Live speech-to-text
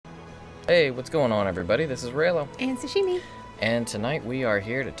Hey, what's going on, everybody? This is Raylo, And sashimi. and tonight we are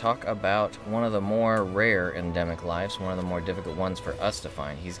here to talk about one of the more rare endemic lives, one of the more difficult ones for us to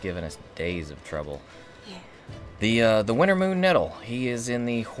find. He's given us days of trouble. The Winter Moon Nettle. He is in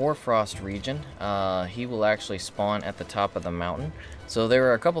the Hoarfrost region. He will actually spawn at the top of the mountain. So there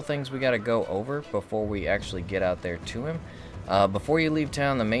are a couple things we got to go over before we actually get out there to him. Before you leave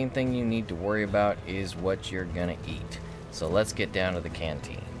town, the main thing you need to worry about is what you're gonna eat. So let's get down to the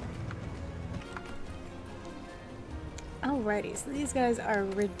canteen. Alrighty, so these guys are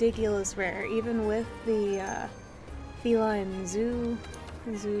ridiculous rare, even with the Felyne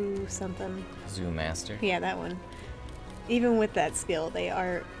something. Zoomaster. Yeah, that one. Even with that skill, they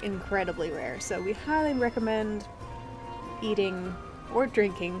are incredibly rare. So we highly recommend eating or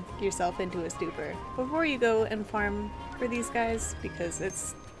drinking yourself into a stupor before you go and farm for these guys, because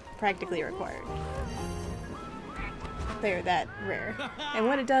it's practically required. They're that rare. And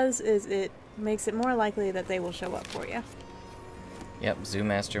what it does is it makes it more likely that they will show up for you. Yep,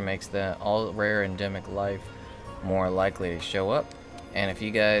 Zoomaster makes the all rare endemic life more likely to show up. And if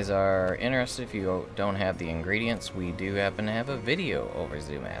you guys are interested, if you don't have the ingredients, we do happen to have a video over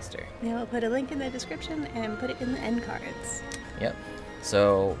Zoomaster. Yeah, I'll put a link in the description and put it in the end cards. Yep.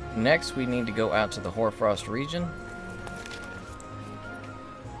 So next we need to go out to the Hoarfrost region.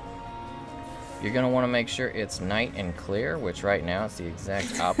 You're going to want to make sure it's night and clear, which right now it's the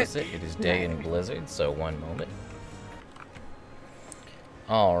exact opposite. It is day and blizzard, so one moment.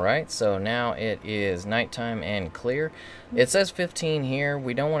 Alright, so now it is nighttime and clear. It says 15 here.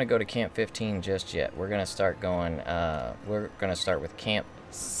 We don't want to go to Camp 15 just yet. We're going to start going, we're going to start with Camp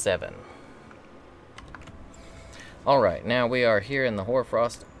 7. Alright, now we are here in the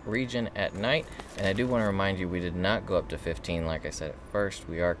Hoarfrost region at night, and I do want to remind you we did not go up to 15 like I said at first.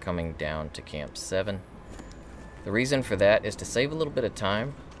 We are coming down to Camp 7. The reason for that is to save a little bit of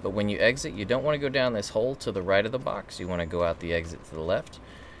time, but when you exit, you don't want to go down this hole to the right of the box. You want to go out the exit to the left.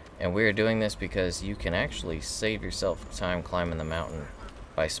 And we are doing this because you can actually save yourself time climbing the mountain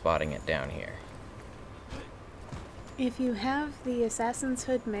by spotting it down here. If you have the Assassin's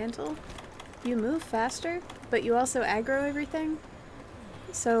Hood mantle, you move faster, but you also aggro everything.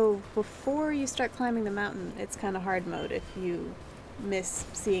 So before you start climbing the mountain, it's kind of hard mode if you miss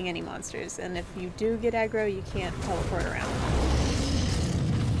seeing any monsters. And if you do get aggro, you can't teleport around.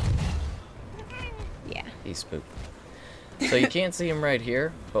 Yeah. He's spooked. So you can't see him right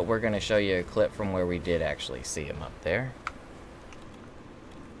here, but we're going to show you a clip from where we did actually see him up there.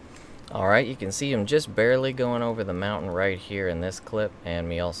 Alright, you can see him just barely going over the mountain right here in this clip, and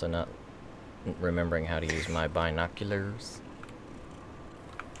me also not remembering how to use my binoculars.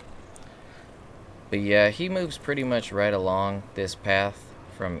 But yeah, he moves pretty much right along this path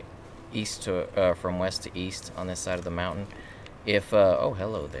from east to from west to east on this side of the mountain. If oh,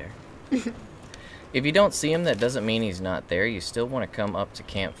 hello there. If you don't see him, that doesn't mean he's not there. You still want to come up to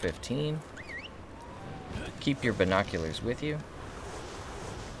Camp 15. Keep your binoculars with you.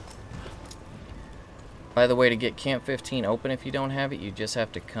 By the way, to get Camp 15 open, if you don't have it, you just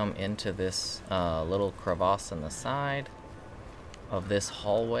have to come into this little crevasse on the side of this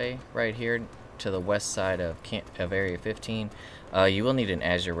hallway right here to the west side of Area 15. You will need an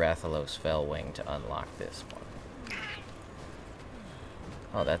Azure Rathalos Fellwing to unlock this one.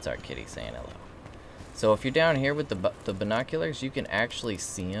 Oh, that's our kitty saying hello. So if you're down here with the binoculars, you can actually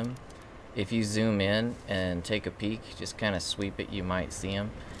see him. If you zoom in and take a peek, just kind of sweep it, you might see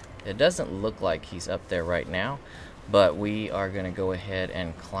him. It doesn't look like he's up there right now, but we are going to go ahead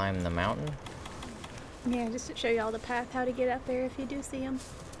and climb the mountain. Yeah, just to show you all the path, how to get up there if you do see him.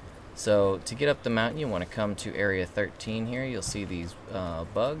 So to get up the mountain, you want to come to Area 13 here. You'll see these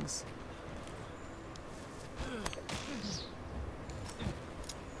bugs.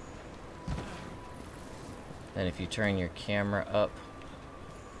 Then if you turn your camera up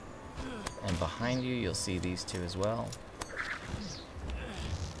and behind you, you'll see these two as well.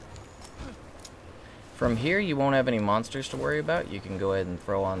 From here, you won't have any monsters to worry about. You can go ahead and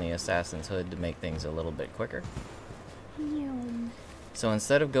throw on the Assassin's Hood to make things a little bit quicker. Yum. So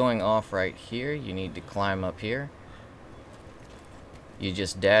instead of going off right here, you need to climb up here. You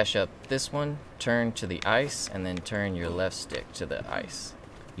just dash up this one, turn to the ice, and then turn your left stick to the ice.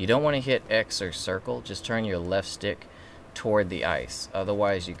 You don't want to hit X or circle, just turn your left stick toward the ice.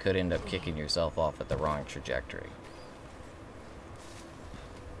 Otherwise, you could end up kicking yourself off at the wrong trajectory.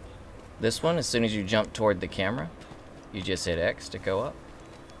 This one, as soon as you jump toward the camera, you just hit X to go up.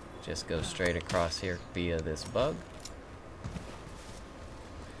 Just go straight across here via this bug.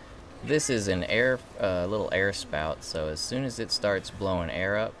 This is an little air spout, so as soon as it starts blowing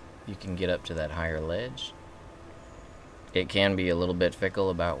air up, you can get up to that higher ledge. It can be a little bit fickle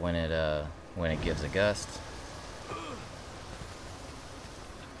about when it gives a gust.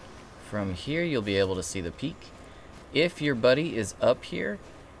 From here, you'll be able to see the peak. If your buddy is up here,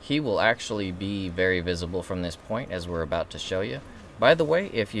 he will actually be very visible from this point, as we're about to show you. By the way,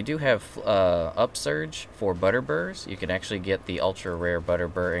 if you do have upsurge for butterburrs, you can actually get the ultra rare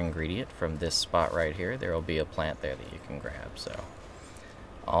butterbur ingredient from this spot right here. There will be a plant there that you can grab. So,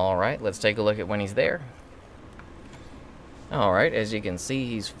 all right, let's take a look at when he's there. All right, as you can see,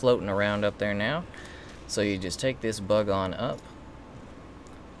 he's floating around up there now. So you just take this bug on up,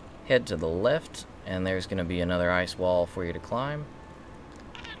 head to the left, and there's going to be another ice wall for you to climb.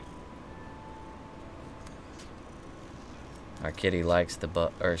 Our kitty likes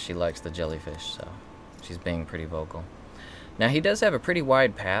she likes the jellyfish, so she's being pretty vocal. Now he does have a pretty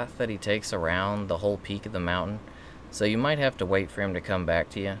wide path that he takes around the whole peak of the mountain, so you might have to wait for him to come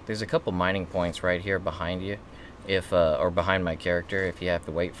back to you. There's a couple mining points right here behind you, or behind my character, if you have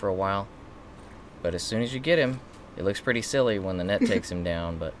to wait for a while. But as soon as you get him, it looks pretty silly when the net takes him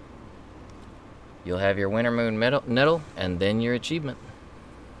down, but you'll have your Winter Moon Nettle, and then your achievement.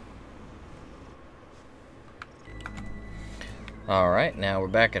 Alright, now we're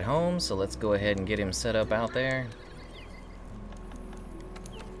back at home, so let's go ahead and get him set up out there.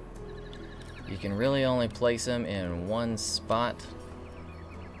 You can really only place him in one spot.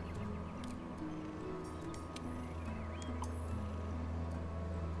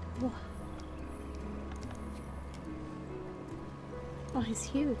 Oh, he's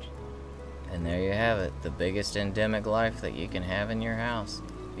huge. And there you have it, the biggest endemic life that you can have in your house.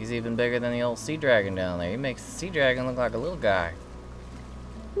 He's even bigger than the old sea dragon down there. He makes the sea dragon look like a little guy.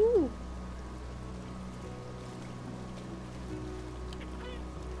 Ooh.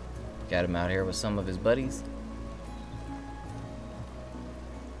 Got him out here with some of his buddies.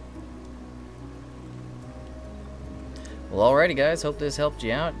 Well, alrighty guys, hope this helped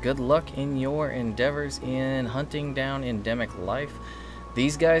you out. Good luck in your endeavors in hunting down endemic life.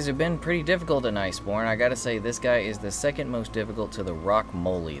 These guys have been pretty difficult in Iceborne. I gotta say, this guy is the second most difficult to the rock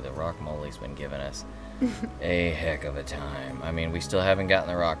molly. The rock molly's been giving us a heck of a time. I mean, we still haven't gotten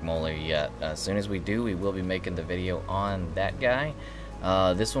the rock molly yet. As soon as we do, we will be making the video on that guy.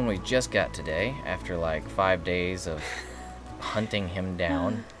 This one we just got today, after like 5 days of hunting him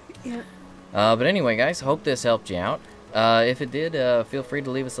down. Yep. But anyway, guys, hope this helped you out. If it did, feel free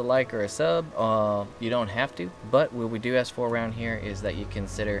to leave us a like or a sub. You don't have to, but what we do ask for around here is that you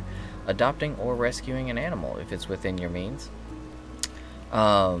consider adopting or rescuing an animal if it's within your means.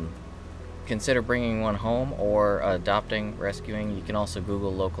 Consider bringing one home or adopting, rescuing. You can also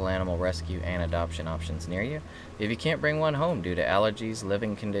Google local animal rescue and adoption options near you. If you can't bring one home due to allergies,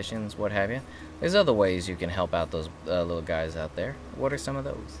 living conditions, what have you, there's other ways you can help out those little guys out there. What are some of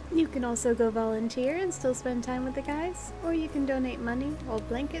those? You can also go volunteer and still spend time with the guys, or you can donate money, old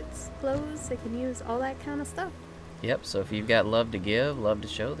blankets, clothes. They can use all that kind of stuff. Yep, so if you've got love to give, love to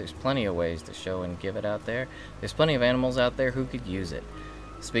show, there's plenty of ways to show and give it out there. There's plenty of animals out there who could use it.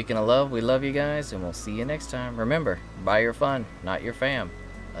 Speaking of love, we love you guys, and we'll see you next time. Remember, buy your fun, not your fam.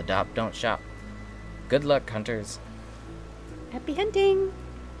 Adopt, don't shop. Good luck, hunters. Happy hunting!